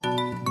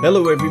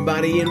Hello,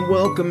 everybody, and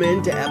welcome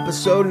into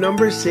episode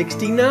number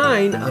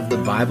 69 of the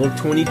Bible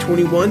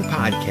 2021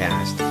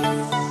 podcast.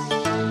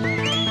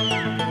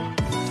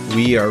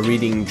 We are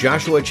reading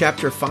Joshua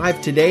chapter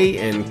 5 today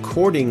and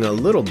courting a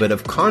little bit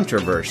of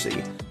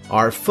controversy.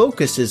 Our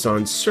focus is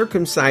on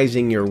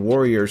circumcising your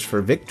warriors for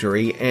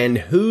victory and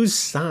whose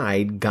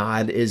side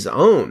God is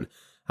on.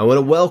 I want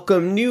to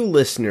welcome new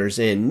listeners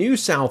in New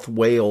South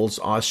Wales,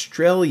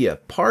 Australia,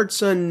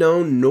 parts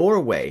unknown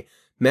Norway,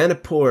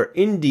 Manipur,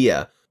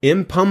 India,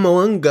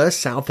 Mpumalanga,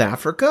 South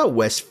Africa,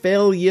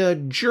 Westphalia,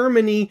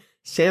 Germany,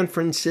 San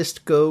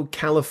Francisco,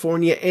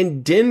 California,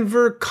 and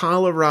Denver,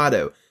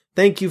 Colorado.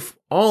 Thank you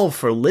all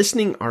for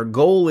listening. Our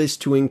goal is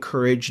to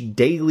encourage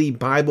daily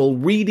Bible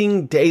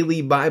reading,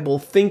 daily Bible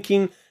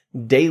thinking,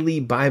 daily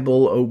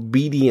Bible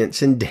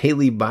obedience, and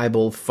daily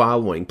Bible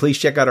following. Please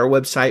check out our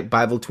website,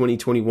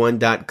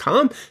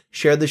 Bible2021.com.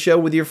 Share the show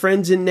with your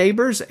friends and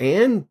neighbors,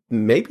 and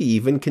maybe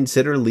even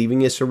consider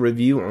leaving us a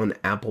review on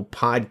Apple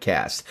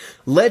Podcasts.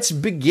 Let's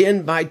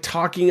begin by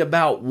talking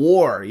about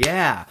war.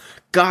 Yeah.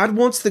 God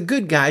wants the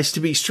good guys to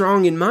be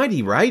strong and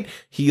mighty, right?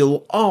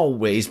 He'll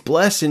always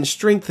bless and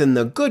strengthen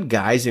the good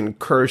guys and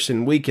curse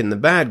and weaken the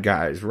bad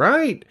guys,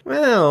 right?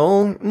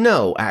 Well,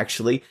 no,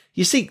 actually.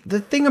 You see, the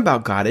thing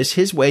about God is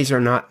His ways are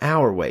not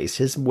our ways.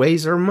 His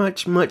ways are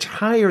much, much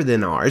higher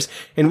than ours.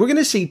 And we're going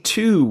to see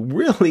two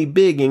really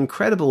big,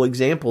 incredible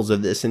examples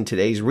of this in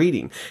today's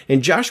reading.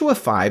 In Joshua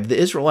 5, the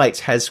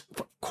Israelites has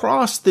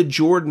crossed the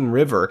Jordan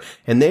River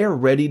and they are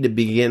ready to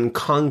begin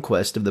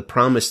conquest of the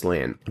Promised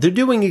Land. They're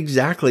doing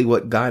exactly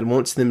what God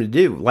wants them to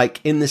do, like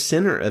in the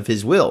center of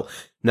His will.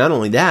 Not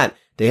only that,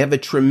 they have a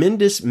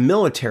tremendous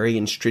military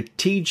and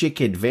strategic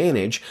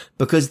advantage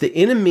because the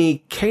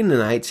enemy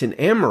Canaanites and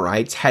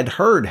Amorites had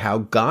heard how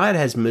God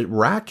has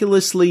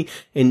miraculously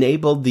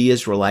enabled the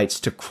Israelites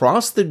to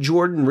cross the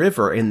Jordan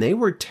River, and they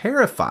were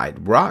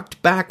terrified,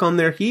 rocked back on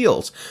their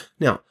heels.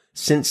 Now,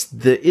 since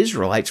the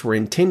Israelites were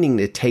intending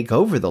to take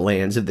over the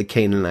lands of the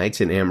Canaanites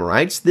and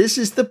Amorites, this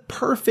is the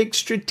perfect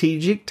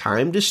strategic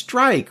time to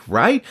strike,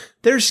 right?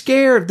 They're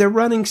scared. They're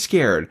running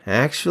scared.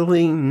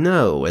 Actually,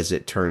 no, as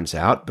it turns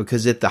out,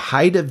 because at the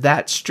height of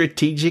that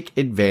strategic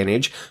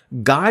advantage,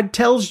 God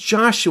tells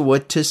Joshua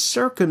to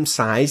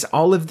circumcise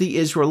all of the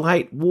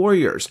Israelite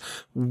warriors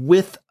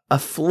with a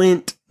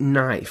flint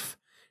knife.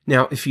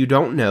 Now, if you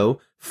don't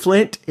know,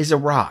 flint is a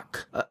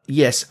rock.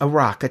 Yes, a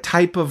rock, a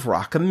type of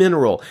rock, a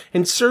mineral.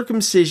 And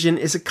circumcision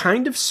is a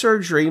kind of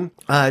surgery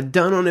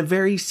done on a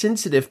very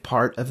sensitive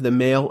part of the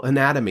male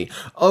anatomy.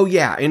 Oh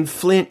yeah, and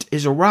flint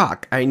is a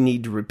rock. I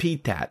need to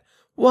repeat that.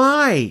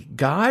 Why,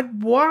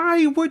 God?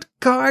 Why would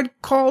God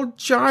call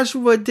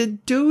Joshua to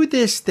do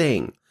this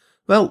thing?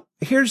 Well,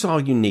 here's all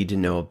you need to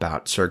know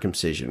about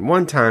circumcision.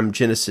 One time,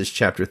 Genesis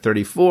chapter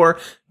 34,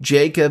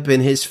 Jacob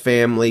and his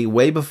family,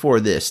 way before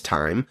this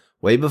time,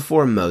 way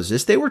before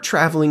Moses, they were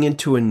traveling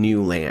into a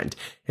new land,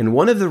 and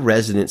one of the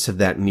residents of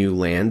that new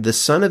land, the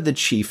son of the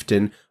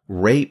chieftain,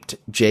 raped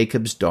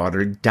Jacob's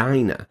daughter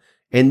Dinah,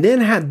 and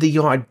then had the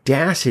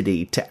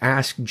audacity to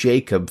ask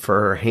Jacob for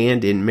her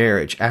hand in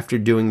marriage after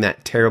doing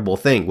that terrible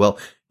thing. Well,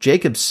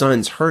 Jacob's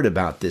sons heard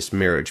about this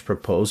marriage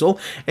proposal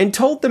and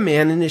told the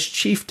man and his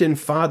chieftain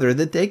father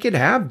that they could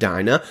have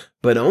Dinah,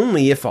 but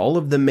only if all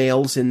of the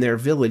males in their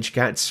village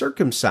got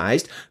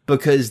circumcised,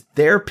 because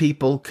their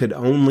people could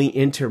only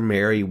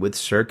intermarry with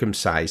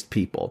circumcised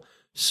people.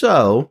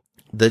 So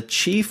the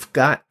chief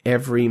got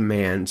every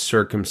man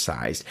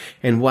circumcised,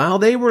 and while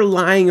they were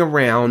lying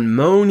around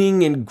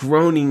moaning and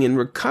groaning and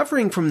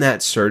recovering from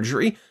that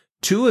surgery,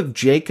 two of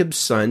Jacob's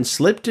sons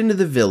slipped into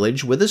the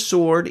village with a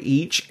sword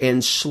each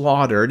and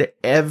slaughtered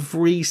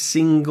every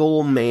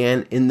single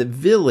man in the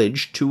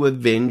village to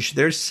avenge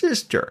their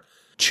sister.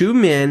 Two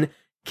men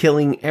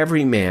killing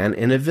every man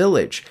in a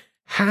village.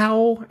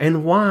 How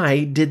and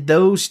why did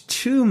those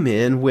two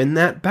men win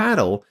that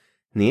battle?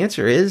 And the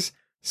answer is,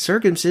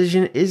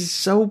 circumcision is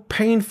so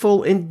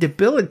painful and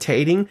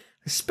debilitating,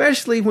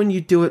 especially when you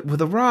do it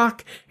with a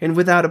rock and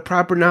without a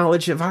proper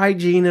knowledge of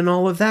hygiene and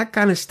all of that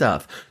kind of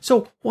stuff.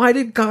 So why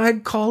did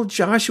God call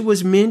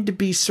Joshua's men to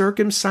be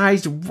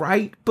circumcised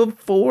right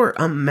before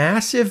a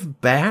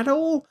massive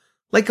battle?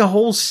 Like a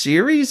whole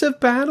series of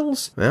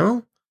battles?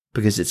 Well,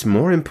 because it's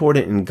more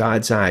important in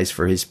God's eyes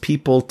for His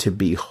people to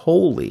be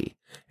holy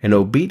and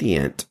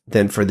obedient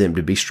than for them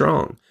to be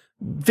strong.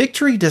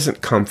 Victory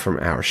doesn't come from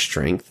our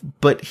strength,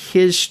 but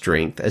His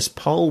strength, as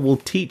Paul will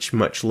teach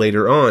much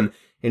later on,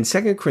 in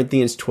 2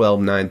 Corinthians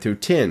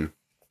 12:9-10,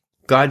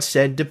 God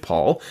said to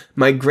Paul,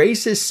 "My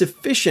grace is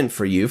sufficient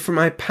for you, for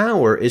my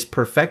power is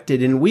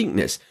perfected in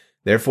weakness.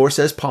 Therefore,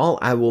 says Paul,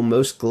 I will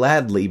most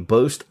gladly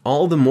boast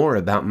all the more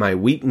about my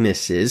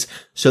weaknesses,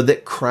 so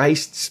that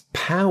Christ's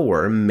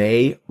power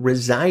may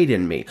reside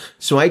in me.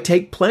 So I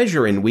take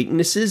pleasure in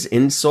weaknesses,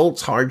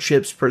 insults,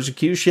 hardships,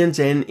 persecutions,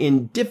 and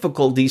in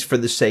difficulties for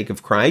the sake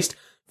of Christ.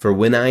 For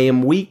when I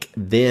am weak,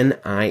 then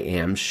I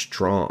am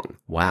strong."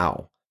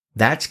 Wow.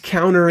 That's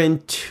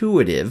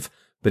counterintuitive,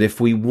 but if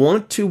we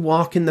want to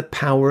walk in the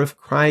power of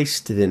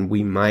Christ, then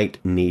we might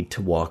need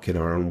to walk in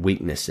our own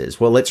weaknesses.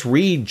 Well, let's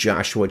read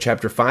Joshua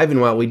chapter 5, and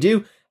while we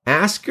do,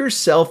 Ask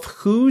yourself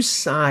whose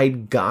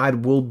side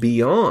God will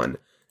be on,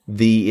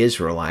 the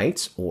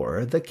Israelites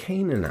or the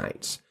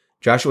Canaanites.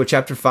 Joshua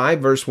chapter 5,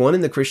 verse 1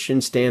 in the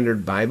Christian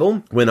Standard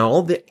Bible, when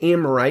all the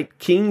Amorite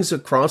kings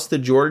across the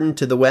Jordan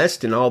to the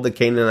west and all the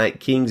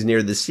Canaanite kings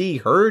near the sea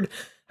heard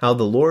how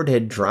the Lord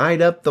had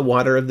dried up the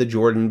water of the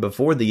Jordan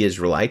before the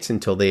Israelites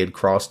until they had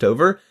crossed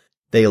over,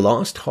 they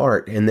lost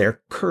heart and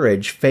their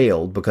courage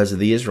failed because of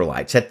the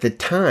Israelites. At the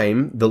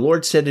time, the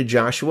Lord said to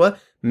Joshua,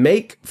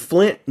 make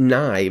flint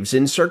knives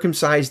and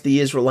circumcise the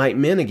Israelite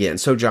men again.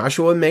 So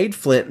Joshua made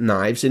flint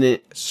knives and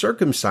it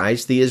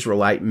circumcised the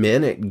Israelite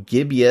men at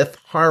Gibeath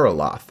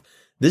Haraloth.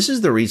 This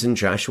is the reason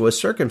Joshua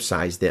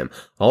circumcised them.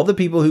 All the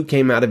people who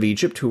came out of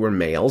Egypt who were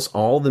males,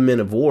 all the men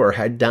of war,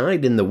 had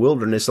died in the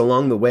wilderness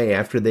along the way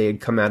after they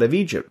had come out of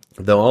Egypt.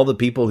 Though all the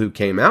people who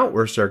came out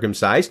were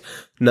circumcised,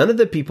 none of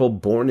the people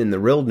born in the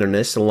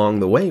wilderness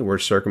along the way were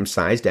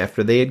circumcised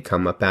after they had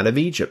come up out of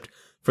Egypt.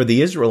 For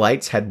the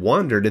Israelites had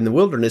wandered in the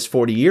wilderness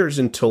 40 years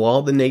until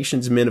all the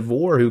nation's men of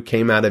war who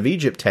came out of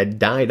Egypt had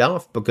died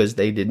off because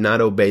they did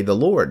not obey the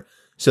Lord.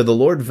 So the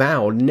Lord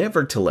vowed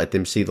never to let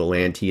them see the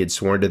land he had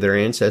sworn to their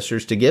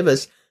ancestors to give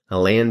us, a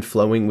land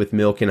flowing with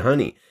milk and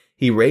honey.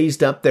 He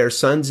raised up their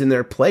sons in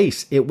their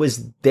place. It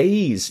was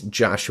these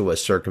Joshua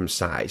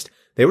circumcised.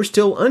 They were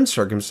still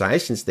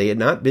uncircumcised since they had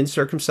not been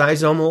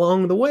circumcised all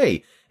along the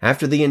way.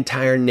 After the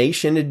entire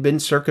nation had been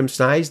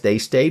circumcised, they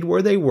stayed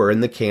where they were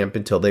in the camp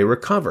until they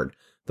recovered.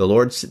 The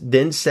Lord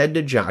then said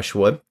to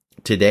Joshua,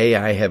 today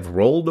I have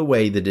rolled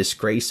away the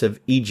disgrace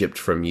of Egypt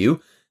from you.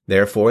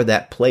 Therefore,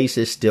 that place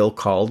is still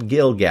called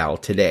Gilgal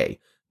today.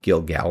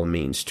 Gilgal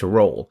means to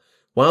roll.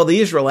 While the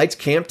Israelites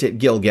camped at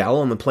Gilgal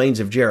on the plains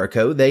of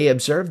Jericho, they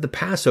observed the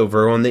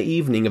Passover on the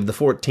evening of the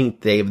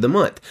 14th day of the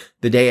month.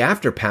 The day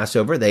after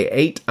Passover, they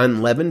ate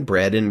unleavened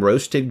bread and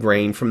roasted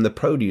grain from the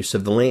produce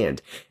of the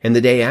land. And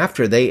the day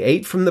after they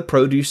ate from the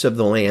produce of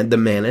the land, the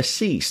manna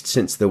ceased.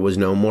 Since there was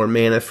no more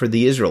manna for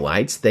the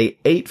Israelites, they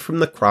ate from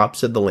the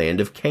crops of the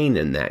land of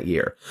Canaan that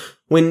year.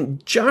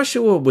 When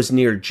Joshua was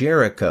near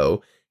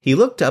Jericho, he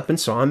looked up and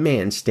saw a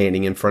man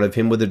standing in front of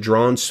him with a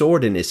drawn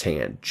sword in his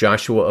hand.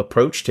 Joshua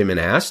approached him and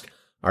asked,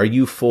 are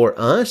you for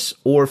us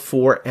or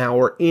for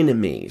our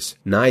enemies?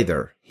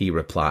 Neither, he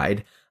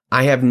replied.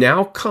 I have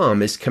now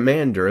come as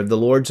commander of the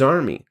Lord's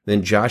army.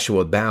 Then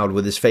Joshua bowed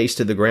with his face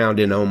to the ground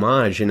in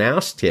homage and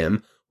asked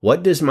him,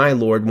 what does my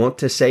Lord want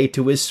to say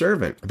to his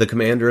servant? The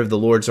commander of the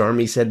Lord's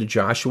army said to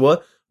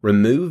Joshua,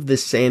 remove the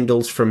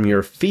sandals from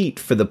your feet,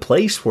 for the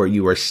place where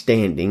you are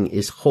standing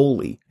is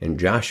holy. And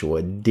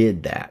Joshua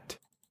did that.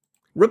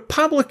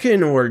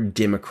 Republican or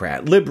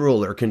Democrat,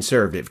 liberal or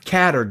conservative,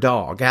 cat or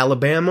dog,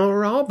 Alabama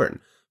or Auburn,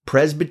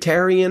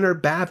 Presbyterian or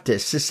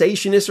Baptist,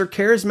 cessationist or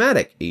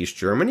charismatic, East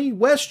Germany,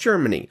 West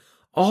Germany,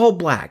 All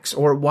Blacks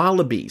or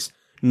Wallabies,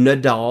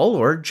 Nadal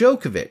or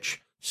Djokovic,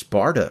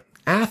 Sparta,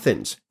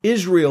 Athens,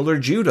 Israel or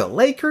Judah,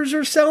 Lakers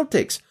or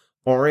Celtics,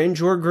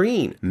 orange or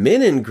green,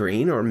 men in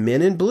green or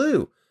men in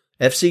blue,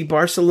 FC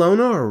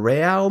Barcelona or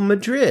Real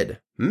Madrid,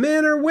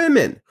 men or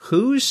women,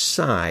 whose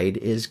side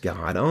is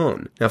God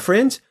on? Now,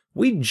 friends,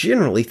 we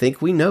generally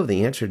think we know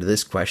the answer to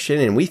this question,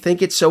 and we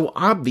think it's so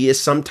obvious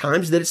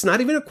sometimes that it's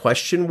not even a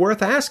question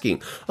worth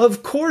asking.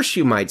 Of course,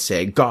 you might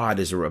say, God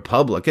is a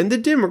Republican. The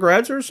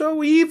Democrats are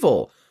so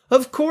evil.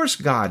 Of course,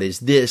 God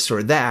is this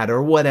or that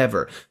or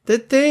whatever. The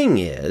thing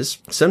is,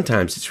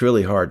 sometimes it's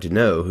really hard to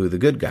know who the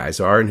good guys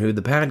are and who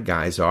the bad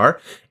guys are,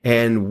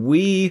 and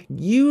we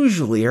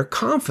usually are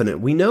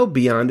confident we know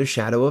beyond a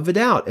shadow of a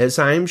doubt, as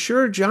I am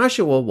sure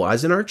Joshua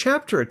was in our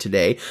chapter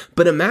today.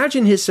 But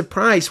imagine his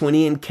surprise when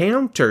he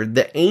encountered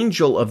the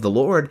angel of the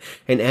Lord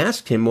and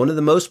asked him one of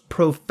the most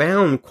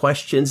profound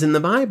questions in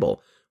the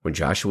Bible. When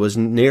Joshua was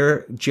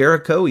near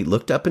Jericho, he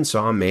looked up and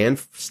saw a man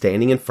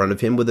standing in front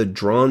of him with a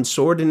drawn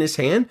sword in his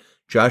hand.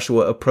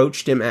 Joshua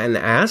approached him and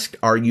asked,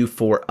 are you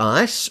for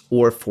us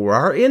or for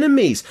our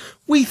enemies?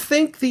 We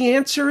think the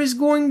answer is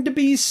going to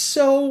be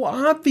so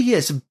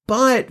obvious,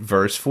 but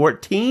verse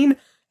 14,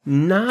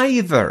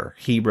 neither,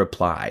 he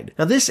replied.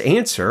 Now this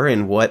answer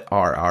and what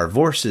are our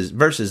verses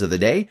of the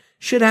day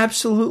should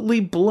absolutely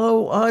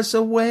blow us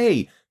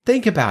away.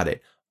 Think about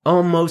it.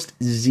 Almost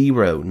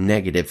zero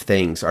negative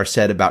things are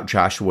said about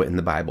Joshua in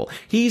the Bible.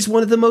 He's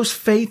one of the most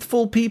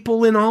faithful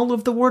people in all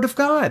of the Word of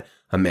God.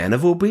 A man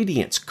of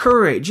obedience,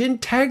 courage,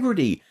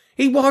 integrity.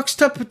 He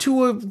walks up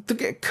to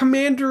the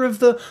commander of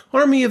the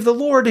army of the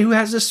Lord who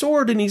has a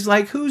sword, and he's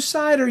like, whose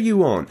side are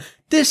you on?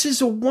 This is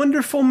a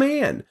wonderful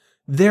man.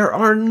 There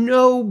are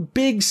no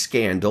big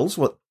scandals.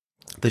 Well,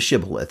 the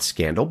Shibboleth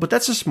scandal, but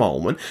that's a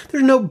small one.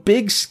 There's no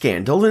big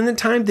scandal in the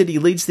time that he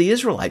leads the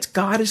Israelites.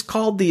 God has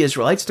called the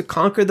Israelites to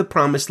conquer the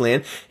promised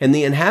land, and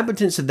the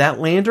inhabitants of that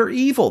land are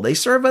evil. They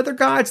serve other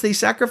gods. They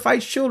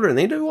sacrifice children.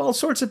 They do all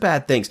sorts of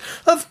bad things.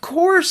 Of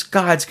course,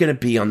 God's going to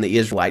be on the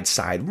Israelite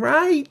side,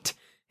 right?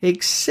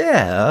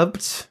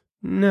 Except,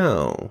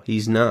 no,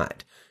 he's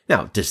not.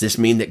 Now, does this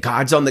mean that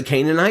God's on the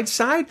Canaanite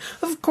side?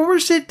 Of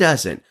course it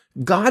doesn't.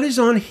 God is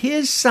on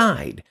his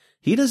side.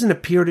 He doesn't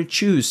appear to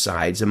choose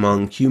sides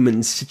among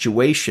human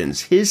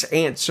situations. His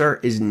answer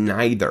is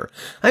neither.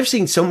 I've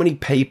seen so many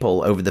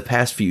people over the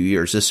past few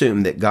years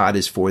assume that God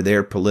is for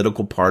their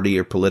political party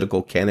or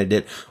political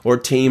candidate or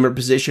team or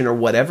position or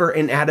whatever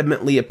and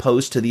adamantly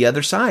opposed to the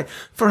other side.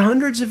 For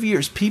hundreds of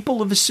years, people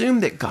have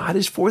assumed that God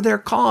is for their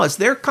cause,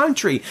 their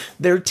country,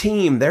 their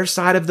team, their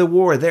side of the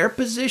war, their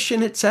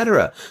position,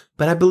 etc.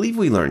 But I believe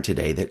we learned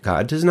today that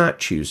God does not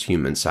choose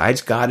human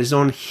sides. God is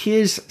on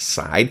his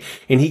side,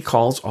 and he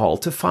calls all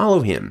to follow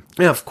him.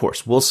 Now, of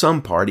course, will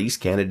some parties,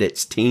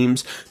 candidates,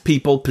 teams,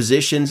 people,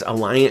 positions,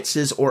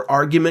 alliances, or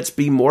arguments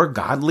be more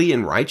godly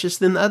and righteous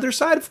than the other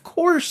side? Of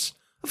course.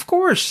 Of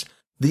course.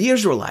 The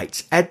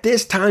Israelites, at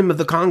this time of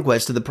the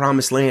conquest of the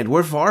Promised Land,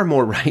 were far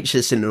more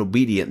righteous and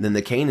obedient than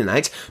the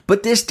Canaanites,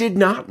 but this did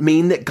not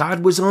mean that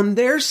God was on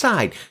their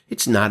side.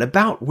 It's not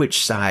about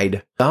which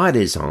side God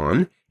is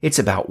on. It's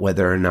about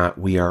whether or not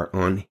we are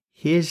on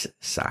his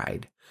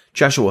side.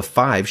 Joshua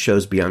 5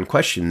 shows beyond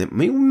question that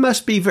we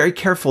must be very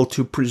careful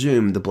to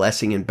presume the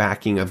blessing and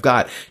backing of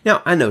God.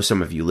 Now, I know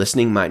some of you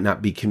listening might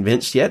not be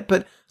convinced yet,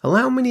 but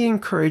allow me to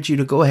encourage you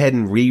to go ahead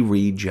and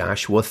reread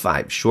Joshua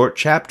 5. Short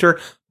chapter,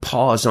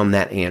 pause on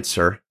that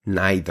answer,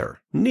 neither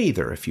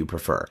if you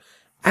prefer.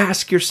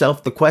 Ask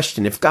yourself the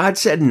question, if God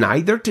said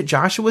neither to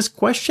Joshua's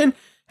question,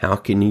 how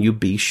can you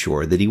be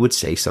sure that he would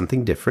say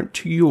something different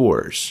to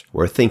yours?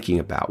 We're thinking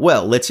about.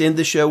 Well, let's end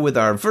the show with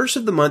our verse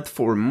of the month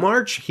for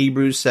March,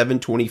 Hebrews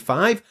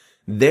 7:25.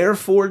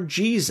 Therefore,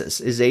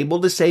 Jesus is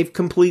able to save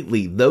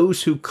completely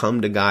those who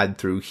come to God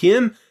through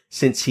him,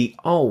 since he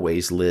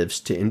always lives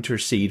to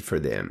intercede for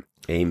them.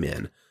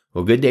 Amen.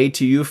 Well, good day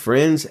to you,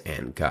 friends,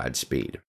 and Godspeed.